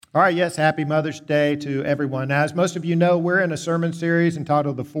All right, yes, happy Mother's Day to everyone. Now, as most of you know, we're in a sermon series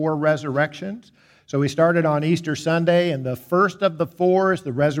entitled The Four Resurrections. So we started on Easter Sunday, and the first of the four is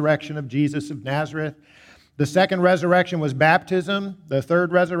the resurrection of Jesus of Nazareth. The second resurrection was baptism. The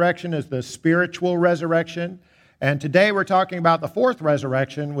third resurrection is the spiritual resurrection. And today we're talking about the fourth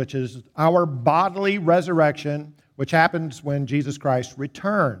resurrection, which is our bodily resurrection, which happens when Jesus Christ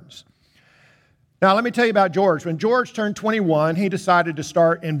returns. Now, let me tell you about George. When George turned 21, he decided to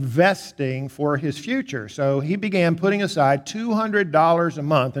start investing for his future. So he began putting aside $200 a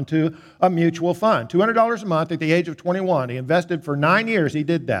month into a mutual fund. $200 a month at the age of 21. He invested for 9 years. He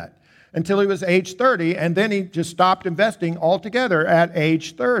did that until he was age 30, and then he just stopped investing altogether at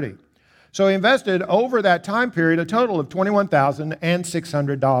age 30. So he invested over that time period a total of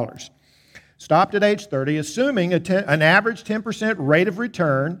 $21,600. Stopped at age 30, assuming an average 10% rate of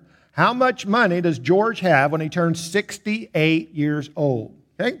return. How much money does George have when he turns 68 years old?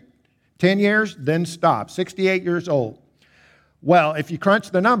 Okay? 10 years, then stop. 68 years old. Well, if you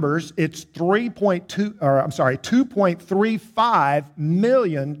crunch the numbers, it's $2.35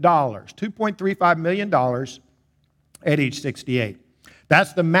 million. $2.35 million at age 68.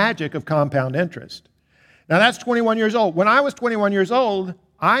 That's the magic of compound interest. Now, that's 21 years old. When I was 21 years old,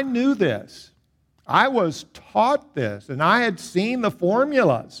 I knew this. I was taught this, and I had seen the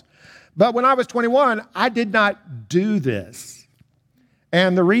formulas. But when I was 21, I did not do this.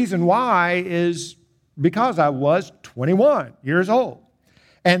 And the reason why is because I was 21 years old.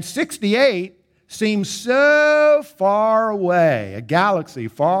 And 68 seems so far away, a galaxy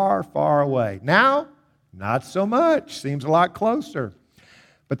far, far away. Now, not so much. Seems a lot closer.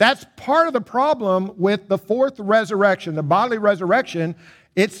 But that's part of the problem with the fourth resurrection, the bodily resurrection.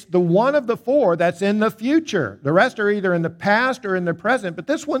 It's the one of the four that's in the future. The rest are either in the past or in the present, but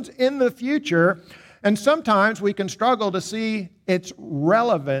this one's in the future. And sometimes we can struggle to see its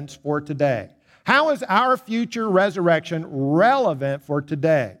relevance for today. How is our future resurrection relevant for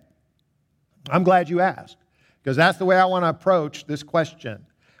today? I'm glad you asked, because that's the way I want to approach this question.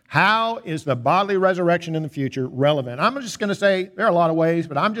 How is the bodily resurrection in the future relevant? I'm just going to say, there are a lot of ways,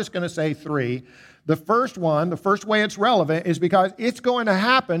 but I'm just going to say three. The first way it's relevant is because it's going to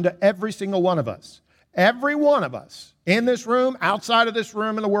happen to every single one of us. Every one of us in this room, outside of this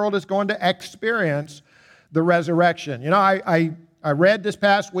room in the world is going to experience the resurrection. You know, I read this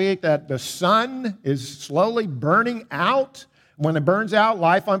past week that the sun is slowly burning out. When it burns out,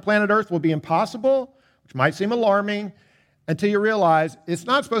 life on planet Earth will be impossible, which might seem alarming, until you realize it's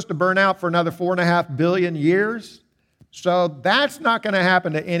not supposed to burn out for another 4.5 billion years. So that's not going to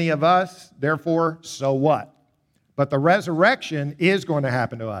happen to any of us. Therefore, so what? But the resurrection is going to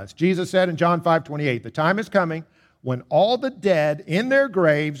happen to us. Jesus said in John 5:28, the time is coming when all the dead in their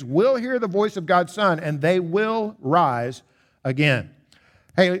graves will hear the voice of God's Son, and they will rise again.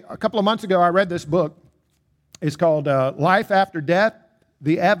 Hey, a couple of months ago, I read this book. It's called Life After Death,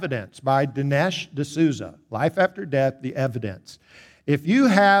 The Evidence by Dinesh D'Souza. Life After Death, The Evidence. If you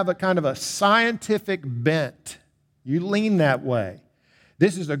have a kind of a scientific bent, you lean that way,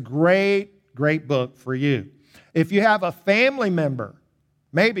 this is a great, great book for you. If you have a family member,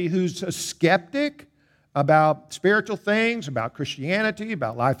 maybe who's a skeptic about spiritual things, about Christianity,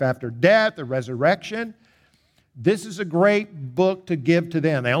 about life after death, the resurrection, this is a great book to give to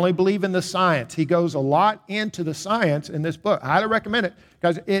them. They only believe in the science. He goes a lot into the science in this book. I highly recommend it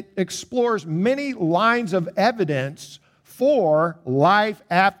because it explores many lines of evidence for life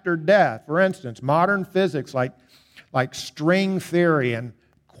after death. For instance, modern physics like string theory and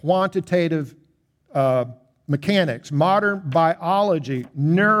quantitative mechanics, modern biology,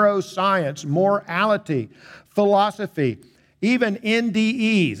 neuroscience, morality, philosophy, even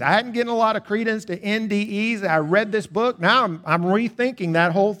NDEs. I hadn't given a lot of credence to NDEs. I read this book. Now I'm rethinking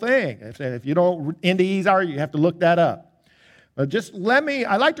that whole thing. If you don't know what NDEs are, you have to look that up. But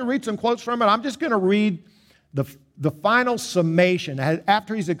I'd like to read some quotes from it. I'm just going to read the final summation.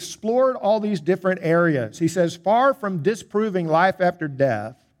 After he's explored all these different areas, he says, far from disproving life after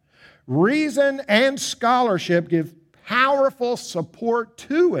death, reason and scholarship give powerful support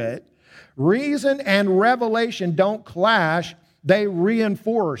to it. Reason and revelation don't clash, they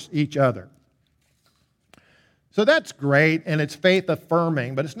reinforce each other. So that's great, and it's faith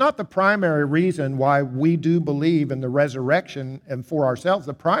affirming, but it's not the primary reason why we do believe in the resurrection and for ourselves.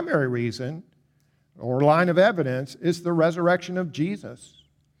 The primary reason or line of evidence is the resurrection of Jesus.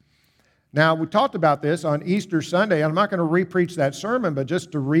 Now, we talked about this on Easter Sunday. I'm not going to re-preach that sermon, but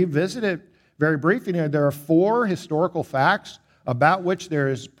just to revisit it very briefly, there are 4 historical facts about which there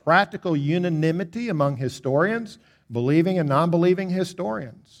is practical unanimity among historians, believing and non-believing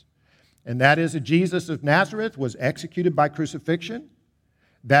historians. And that is that Jesus of Nazareth was executed by crucifixion,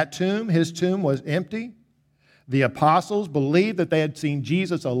 That tomb, his tomb, was empty. The apostles believed that they had seen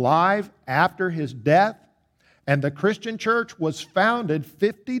Jesus alive after his death, and the Christian church was founded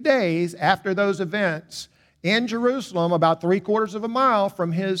 50 days after those events in Jerusalem, about 3/4 of a mile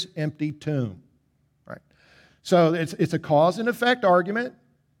from his empty tomb. Right? So it's a cause and effect argument.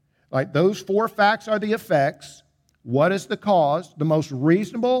 Like those four facts are the effects. What is the cause? The most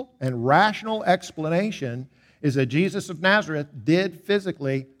reasonable and rational explanation is that Jesus of Nazareth did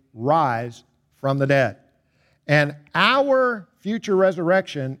physically rise from the dead. And our future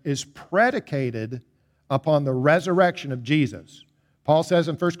resurrection is predicated upon the resurrection of Jesus. Paul says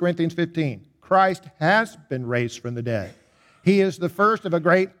in 1 Corinthians 15, Christ has been raised from the dead. He is the first of a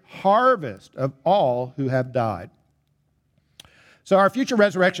great harvest of all who have died. So our future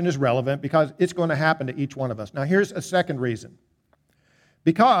resurrection is relevant because it's going to happen to each one of us. Now here's a second reason.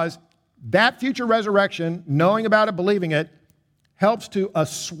 Because that future resurrection, knowing about it, believing it, helps to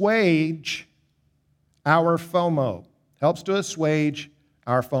assuage our FOMO. Helps to assuage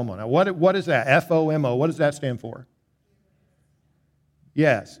our FOMO. Now what is that? F-O-M-O. What does that stand for?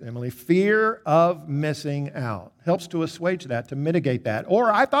 Yes, Emily, fear of missing out. Helps to assuage that, to mitigate that.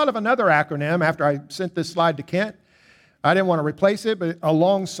 Or I thought of another acronym after I sent this slide to Kent. I didn't want to replace it, but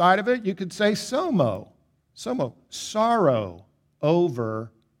alongside of it, you could say SOMO. SOMO, sorrow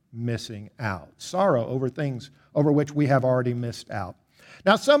over missing out. Sorrow over things over which we have already missed out.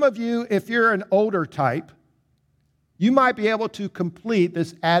 Now, some of you, if you're an older type, you might be able to complete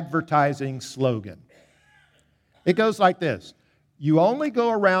this advertising slogan. It goes like this. You only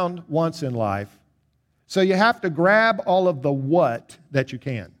go around once in life, so you have to grab all of the what that you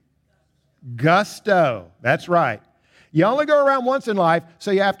can. Gusto. That's right. You only go around once in life,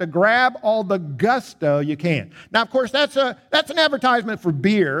 so you have to grab all the gusto you can. Now, of course, that's an advertisement for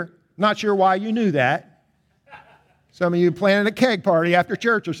beer. Not sure why you knew that. Some of you planning a keg party after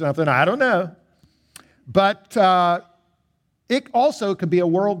church or something. I don't know. But it also could be a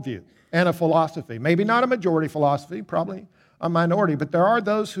worldview and a philosophy. Maybe not a majority philosophy, probably a minority, but there are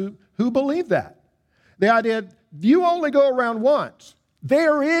those who believe that. The idea, you only go around once.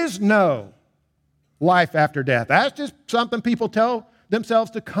 There is no life after death. That's just something people tell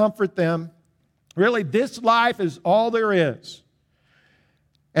themselves to comfort them. Really, this life is all there is.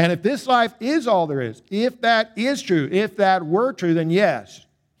 And if this life is all there is, if that is true, if that were true, then yes,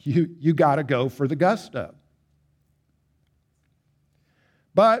 you got to go for the gusto.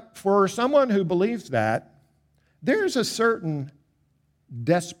 But for someone who believes that, there's a certain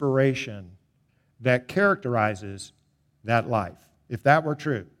desperation that characterizes that life, if that were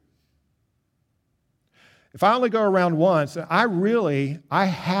true. If I only go around once, I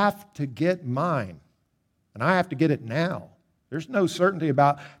have to get mine. And I have to get it now. There's no certainty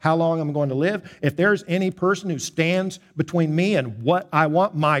about how long I'm going to live. If there's any person who stands between me and what I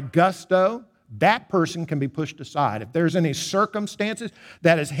want, my gusto, that person can be pushed aside. If there's any circumstances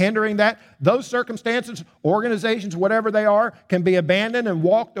that is hindering that, those circumstances, organizations, whatever they are, can be abandoned and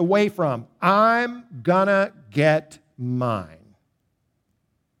walked away from. I'm gonna get mine,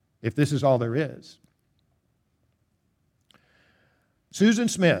 if this is all there is. Susan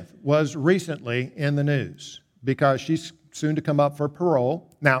Smith was recently in the news because she's soon to come up for parole.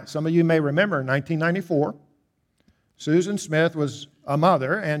 Now, some of you may remember in 1994, Susan Smith was a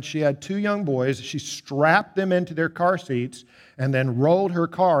mother, and she had two young boys. She strapped them into their car seats and then rolled her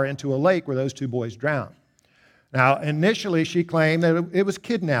car into a lake where those two boys drowned. Now, initially, she claimed that it was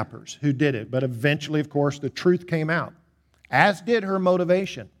kidnappers who did it, but eventually, of course, the truth came out, as did her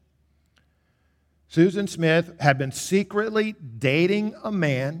motivation. Susan Smith had been secretly dating a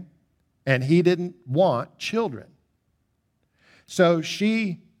man, and he didn't want children. So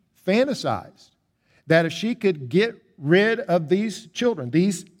she fantasized that if she could get rid of these children,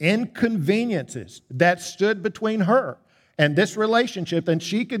 these inconveniences that stood between her and this relationship, then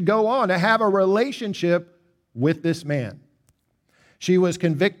she could go on to have a relationship with this man. She was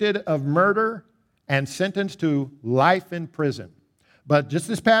convicted of murder and sentenced to life in prison. But just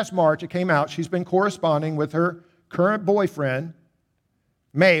this past March, it came out, she's been corresponding with her current boyfriend,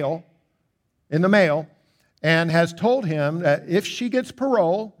 in the mail, and has told him that if she gets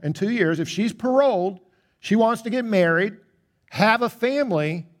parole in 2 years, if she's paroled, she wants to get married, have a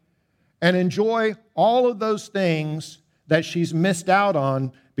family, and enjoy all of those things that she's missed out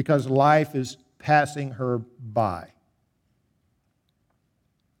on because life is passing her by.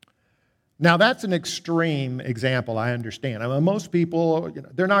 Now, that's an extreme example, I understand. I mean, most people,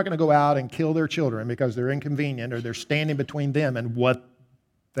 they're not going to go out and kill their children because they're inconvenient or they're standing between them and what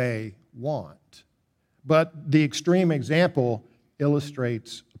they want. But the extreme example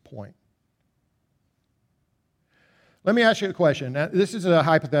illustrates a point. Let me ask you a question. Now, this is a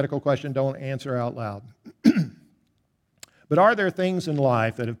hypothetical question. Don't answer out loud. But are there things in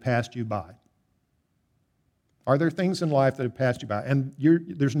life that have passed you by? Are there things in life that have passed you by? And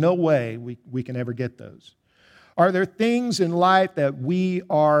there's no way we can ever get those. Are there things in life that we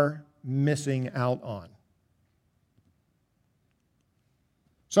are missing out on?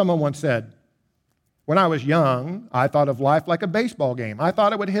 Someone once said, when I was young, I thought of life like a baseball game. I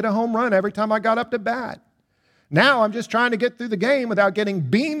thought it would hit a home run every time I got up to bat. Now I'm just trying to get through the game without getting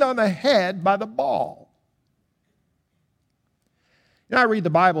beamed on the head by the ball. You know, I read the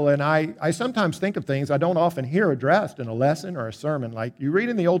Bible and I sometimes think of things I don't often hear addressed in a lesson or a sermon. Like you read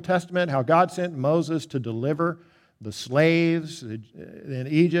in the Old Testament how God sent Moses to deliver the slaves in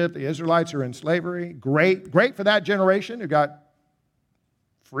Egypt. The Israelites are in slavery. Great for that generation who got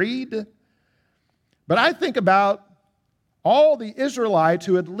freed. But I think about all the Israelites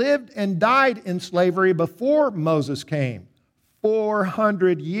who had lived and died in slavery before Moses came.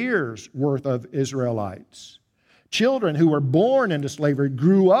 400 years worth of Israelites. Children who were born into slavery,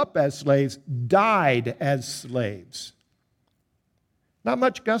 grew up as slaves, died as slaves. Not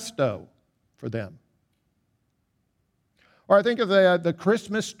much gusto for them. Or I think of the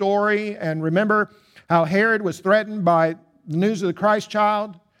Christmas story, and remember how Herod was threatened by the news of the Christ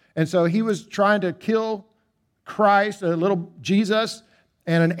child, and so he was trying to kill Christ, a little Jesus,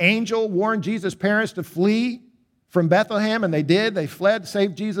 and an angel warned Jesus' parents to flee from Bethlehem, and they did. They fled,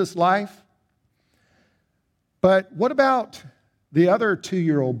 saved Jesus' life. But what about the other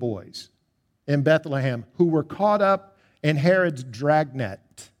 2-year-old boys in Bethlehem who were caught up in Herod's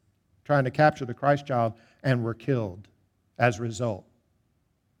dragnet trying to capture the Christ child and were killed as a result?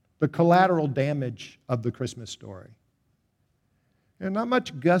 The collateral damage of the Christmas story. And not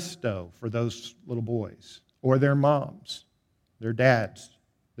much gusto for those little boys or their moms, their dads,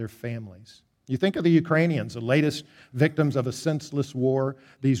 their families. You think of the Ukrainians, the latest victims of a senseless war,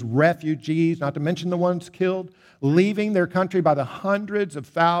 these refugees, not to mention the ones killed, leaving their country by the hundreds of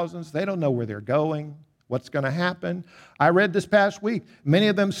thousands. They don't know where they're going, what's going to happen. I read this past week, many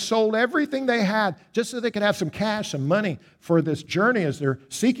of them sold everything they had just so they could have some cash, some money for this journey as they're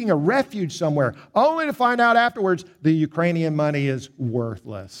seeking a refuge somewhere, only to find out afterwards the Ukrainian money is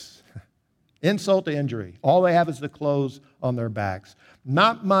worthless. Insult to injury. All they have is the clothes on their backs.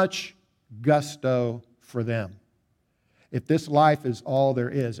 Not much gusto for them. If this life is all there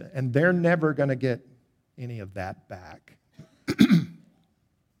is, and they're never going to get any of that back.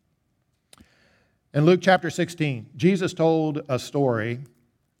 In Luke chapter 16, Jesus told a story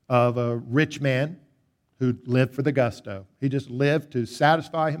of a rich man who lived for the gusto. He just lived to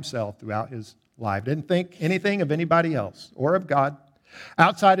satisfy himself throughout his life. Didn't think anything of anybody else or of God.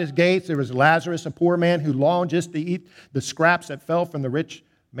 Outside his gates, there was Lazarus, a poor man who longed just to eat the scraps that fell from the rich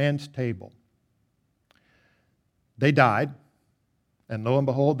man's table. They died, and lo and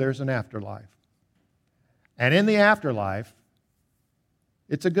behold, there's an afterlife. And in the afterlife,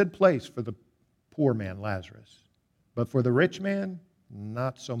 it's a good place for the poor man, Lazarus. But for the rich man,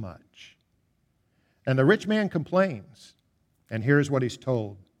 not so much. And the rich man complains, and here's what he's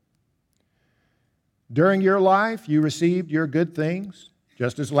told. During your life, you received your good things,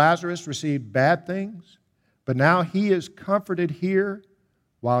 just as Lazarus received bad things, but now he is comforted here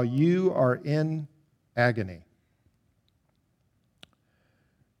while you are in agony.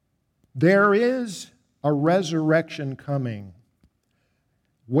 There is a resurrection coming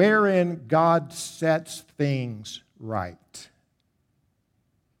wherein God sets things right.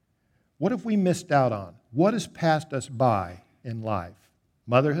 What have we missed out on? What has passed us by in life?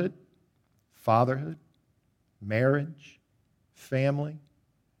 Motherhood, fatherhood, marriage, family,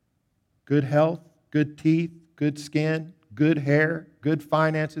 good health, good teeth, good skin, good hair, good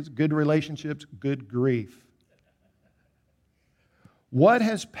finances, good relationships, good grief. What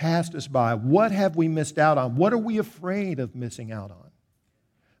has passed us by? What have we missed out on? What are we afraid of missing out on?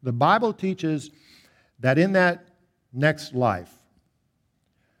 The Bible teaches that in that next life,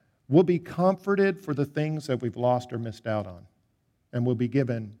 we'll be comforted for the things that we've lost or missed out on, and we'll be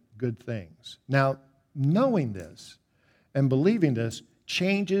given good things. Now, knowing this and believing this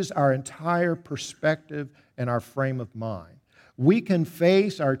changes our entire perspective and our frame of mind. We can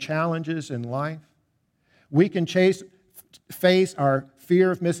face our challenges in life. We can face our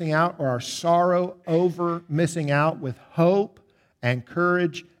fear of missing out or our sorrow over missing out with hope and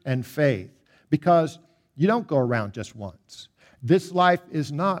courage and faith, because you don't go around just once. This life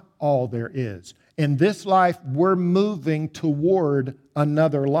is not all there is. In this life, we're moving toward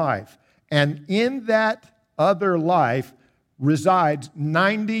another life. And in that other life resides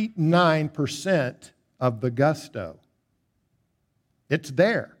 99% of the gusto. It's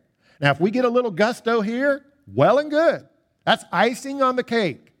there. Now, if we get a little gusto here, well and good. That's icing on the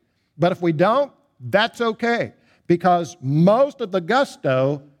cake. But if we don't, that's okay, because most of the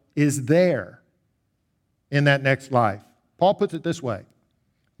gusto is there in that next life. Paul puts it this way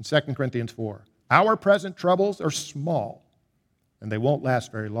in 2 Corinthians 4. Our present troubles are small, and they won't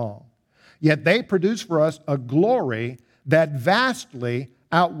last very long. Yet they produce for us a glory that vastly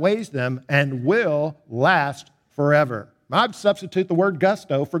outweighs them and will last forever. I'd substitute the word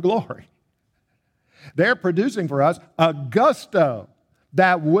gusto for glory. They're producing for us a gusto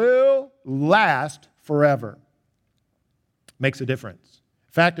that will last forever. Makes a difference.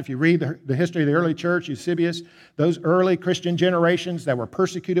 In fact, if you read the history of the early church, Eusebius, those early Christian generations that were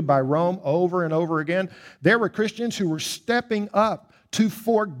persecuted by Rome over and over again, there were Christians who were stepping up to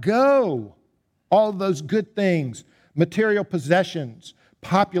forego all of those good things, material possessions,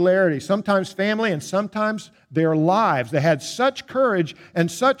 popularity, sometimes family, and sometimes their lives. They had such courage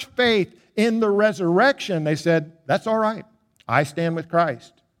and such faith in the resurrection, they said, that's all right. I stand with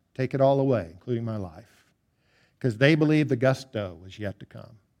Christ. Take it all away, including my life. Because they believed the gusto was yet to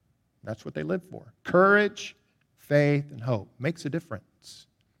come. That's what they lived for. Courage, faith, and hope. Makes a difference.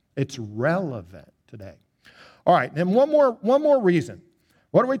 It's relevant today. All right, and one more reason.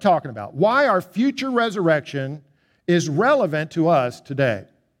 What are we talking about? Why our future resurrection is relevant to us today.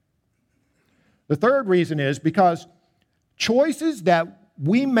 The third reason is because choices that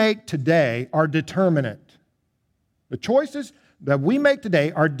we make today are determinant. The choices that we make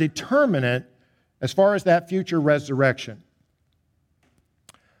today are determinant as far as that future resurrection.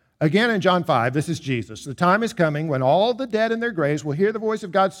 Again in John 5, this is Jesus. The time is coming when all the dead in their graves will hear the voice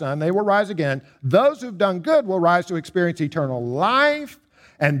of God's Son. They will rise again. Those who've done good will rise to experience eternal life,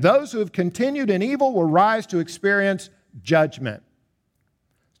 and those who have continued in evil will rise to experience judgment.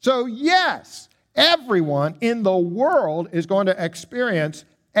 So yes, everyone in the world is going to experience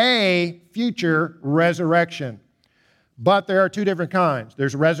a future resurrection. But there are two different kinds.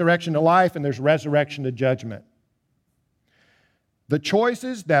 There's resurrection to life and there's resurrection to judgment. The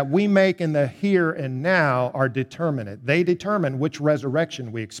choices that we make in the here and now are determinate. They determine which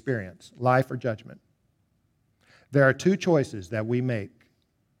resurrection we experience, life or judgment. There are two choices that we make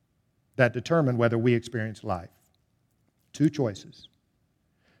that determine whether we experience life. Two choices.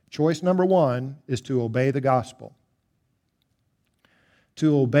 Choice number one is to obey the gospel.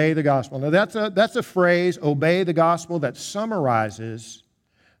 To obey the gospel. Now that's a phrase, obey the gospel, that summarizes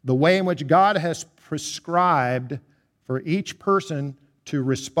the way in which God has prescribed for each person to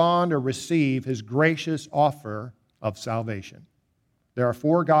respond or receive His gracious offer of salvation. There are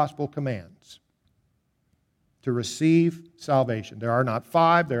 4 gospel commands to receive salvation. There are not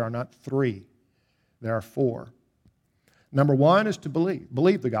 5, there are not 3. There are 4. Number 1 is to believe.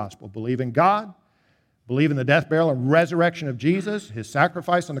 Believe the gospel. Believe in God. Believe in the death, burial, and resurrection of Jesus, His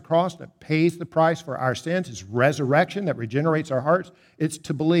sacrifice on the cross that pays the price for our sins, His resurrection that regenerates our hearts. It's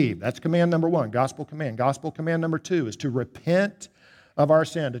to believe. That's command number 1, gospel command. Gospel command number 2 is to repent of our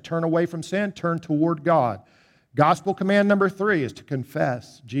sin, to turn away from sin, turn toward God. Gospel command number 3 is to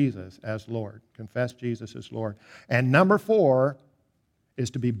confess Jesus as Lord. Confess Jesus as Lord. And number 4 is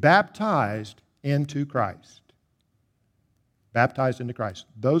to be baptized into Christ. Baptized into Christ.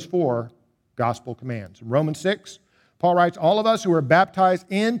 Those 4 gospel commands. In Romans 6, Paul writes, all of us who are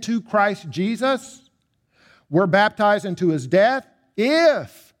baptized into Christ Jesus, we're baptized into His death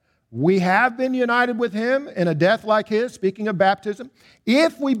if we have been united with Him in a death like His. Speaking of baptism,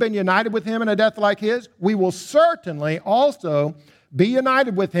 if we've been united with Him in a death like His, we will certainly also be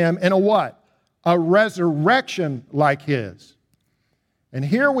united with Him in a what? A resurrection like His. And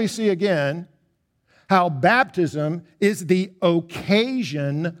here we see again how baptism is the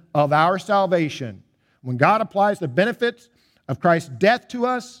occasion of our salvation. When God applies the benefits of Christ's death to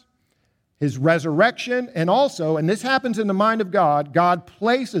us, His resurrection, and also, and this happens in the mind of God, God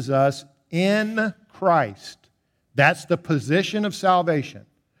places us in Christ. That's the position of salvation.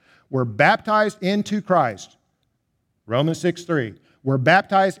 We're baptized into Christ. Romans 6:3. We're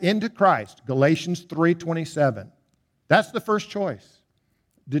baptized into Christ. Galatians 3:27. That's the first choice.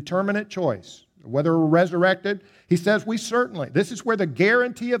 Determinate choice. Whether we're resurrected, he says we certainly. This is where the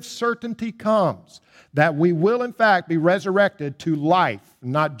guarantee of certainty comes, that we will in fact be resurrected to life,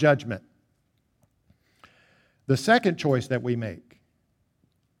 not judgment. The second choice that we make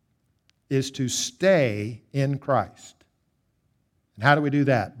is to stay in Christ. And how do we do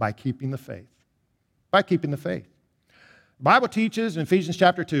that? By keeping the faith. By keeping the faith. The Bible teaches in Ephesians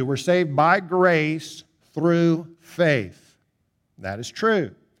chapter 2, we're saved by grace through faith. That is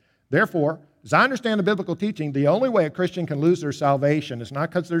true. Therefore, as I understand the biblical teaching, the only way a Christian can lose their salvation is not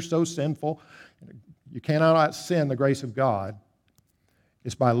because they're so sinful. You cannot sin the grace of God.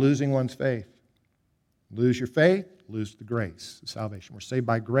 It's by losing one's faith. Lose your faith, lose the grace of salvation. We're saved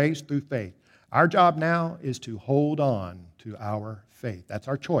by grace through faith. Our job now is to hold on to our faith. That's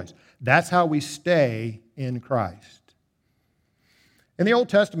our choice. That's how we stay in Christ. In the Old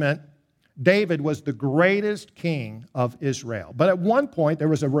Testament, David was the greatest king of Israel. But at one point, there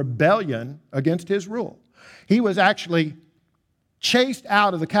was a rebellion against his rule. He was actually chased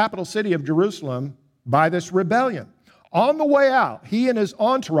out of the capital city of Jerusalem by this rebellion. On the way out, he and his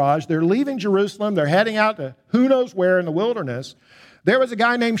entourage, they're leaving Jerusalem. They're heading out to who knows where in the wilderness. There was a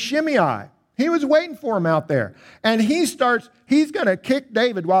guy named Shimei. He was waiting for him out there. And he's going to kick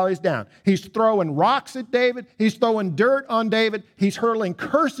David while he's down. He's throwing rocks at David. He's throwing dirt on David. He's hurling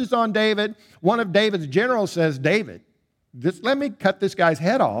curses on David. One of David's generals says, David, just let me cut this guy's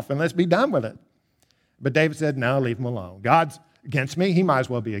head off and let's be done with it. But David said, no, leave him alone. God's against me. He might as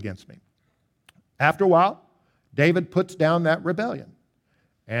well be against me. After a while, David puts down that rebellion.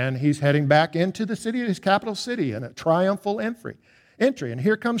 And he's heading back into the city, his capital city, in a triumphal entry. And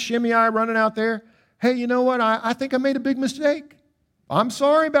here comes Shimei running out there. Hey, you know what? I think I made a big mistake. I'm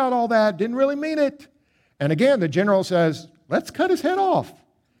sorry about all that. Didn't really mean it. And again, the general says, let's cut his head off.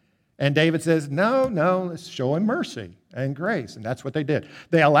 And David says, no, let's show him mercy and grace. And that's what they did.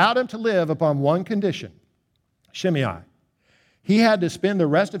 They allowed him to live upon one condition. Shimei. He had to spend the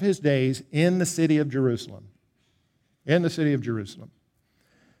rest of his days in the city of Jerusalem. In the city of Jerusalem.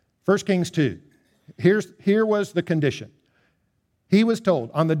 1 Kings 2. Here was the condition. He was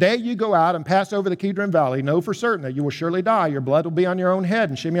told, on the day you go out and pass over the Kidron Valley, know for certain that you will surely die. Your blood will be on your own head.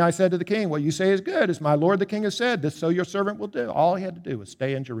 And Shimei said to the king, what you say is good. As my lord the king has said, this so your servant will do. All he had to do was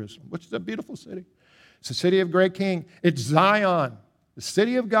stay in Jerusalem, which is a beautiful city. It's a city of great king. It's Zion, the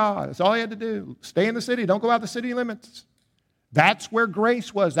city of God. That's all he had to do. Stay in the city. Don't go out the city limits. That's where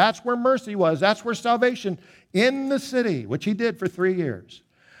grace was. That's where mercy was. That's where salvation in the city, which he did for 3 years.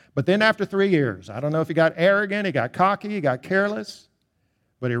 But then after 3 years, I don't know if he got arrogant, he got cocky, he got careless,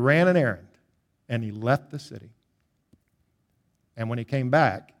 but he ran an errand and he left the city. And when he came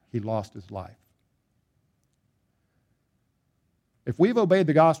back, he lost his life. If we've obeyed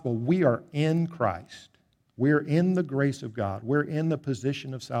the gospel, we are in Christ. We're in the grace of God. We're in the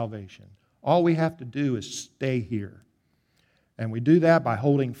position of salvation. All we have to do is stay here. And we do that by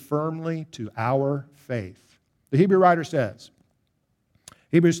holding firmly to our faith. The Hebrew writer says,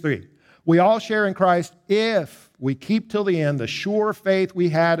 Hebrews 3, we all share in Christ if we keep till the end the sure faith we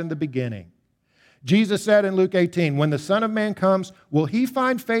had in the beginning. Jesus said in Luke 18, when the Son of Man comes, will he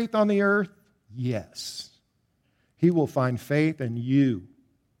find faith on the earth? Yes. He will find faith in you,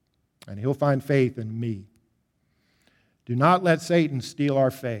 and he'll find faith in me. Do not let Satan steal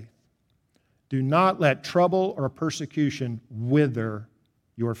our faith. Do not let trouble or persecution wither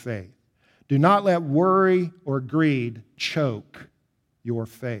your faith. Do not let worry or greed choke your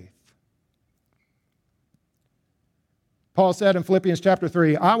faith. Paul said in Philippians chapter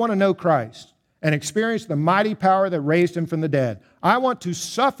 3, I want to know Christ and experience the mighty power that raised him from the dead. I want to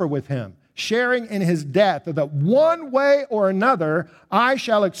suffer with him, sharing in his death, so that one way or another I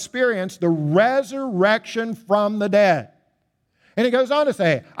shall experience the resurrection from the dead. And he goes on to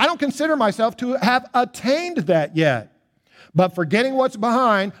say, I don't consider myself to have attained that yet. But forgetting what's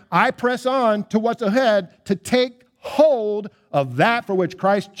behind, I press on to what's ahead to take hold of that for which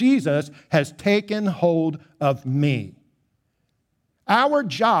Christ Jesus has taken hold of me. Our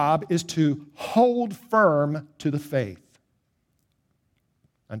job is to hold firm to the faith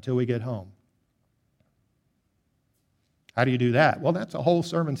until we get home. How do you do that? Well, that's a whole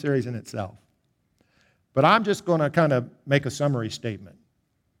sermon series in itself. But I'm just going to kind of make a summary statement.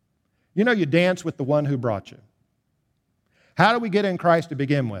 You know, you dance with the one who brought you. How do we get in Christ to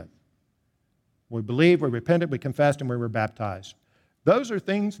begin with? We believed, we repented, we confessed, and we were baptized. Those are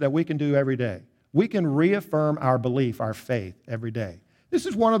things that we can do every day. We can reaffirm our belief, our faith, every day. This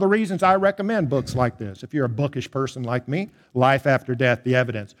is one of the reasons I recommend books like this. If you're a bookish person like me, Life After Death, The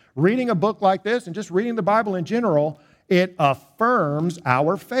Evidence. Reading a book like this and just reading the Bible in general, it affirms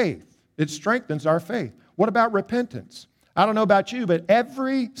our faith. It strengthens our faith. What about repentance? I don't know about you, but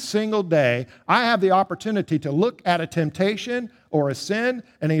every single day I have the opportunity to look at a temptation or a sin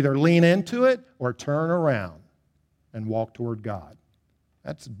and either lean into it or turn around and walk toward God.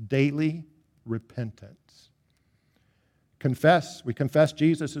 That's daily repentance. We confess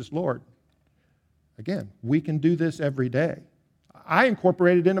Jesus as Lord. Again, we can do this every day. I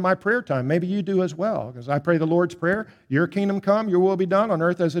incorporate it into my prayer time. Maybe you do as well, because I pray the Lord's Prayer, your kingdom come, your will be done on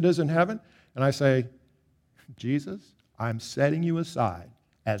earth as it is in heaven. And I say, Jesus, I'm setting you aside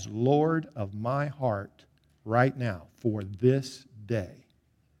as Lord of my heart right now for this day.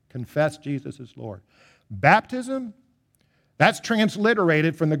 Confess Jesus as Lord. Baptism, That's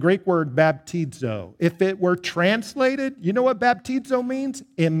transliterated from the Greek word baptizo. If it were translated, you know what baptizo means?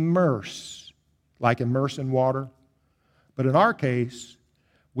 Immerse, like immerse in water. But in our case,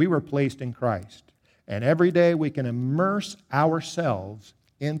 we were placed in Christ. And every day we can immerse ourselves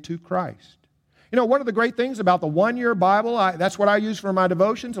into Christ. You know, one of the great things about the one-year Bible, that's what I use for my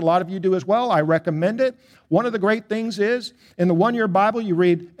devotions. A lot of you do as well. I recommend it. One of the great things is, in the one-year Bible, you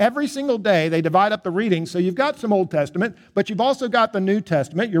read every single day. They divide up the reading. So you've got some Old Testament, but you've also got the New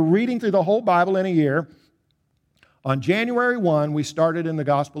Testament. You're reading through the whole Bible in a year. On January 1, we started in the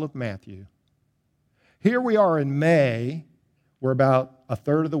Gospel of Matthew. Here we are in May. We're about a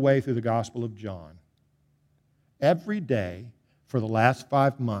third of the way through the Gospel of John. Every day for the last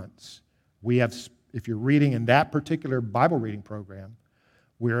 5 months, we have, if you're reading in that particular Bible reading program,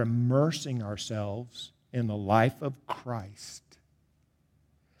 we're immersing ourselves in the life of Christ.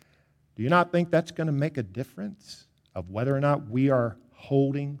 Do you not think that's going to make a difference of whether or not we are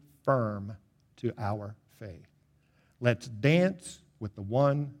holding firm to our faith? Let's dance with the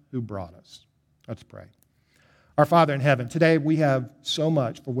one who brought us. Let's pray. Our Father in heaven, today we have so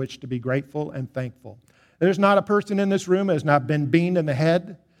much for which to be grateful and thankful. There's not a person in this room who has not been beamed in the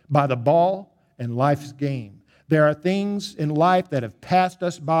head by the ball and life's game. There are things in life that have passed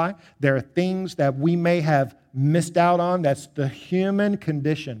us by. There are things that we may have missed out on. That's the human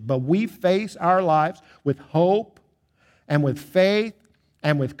condition. But we face our lives with hope and with faith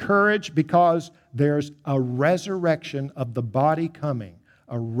and with courage because there's a resurrection of the body coming,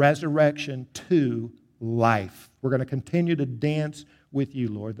 a resurrection to life. We're going to continue to dance with you,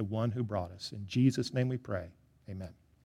 Lord, the one who brought us. In Jesus' name we pray. Amen.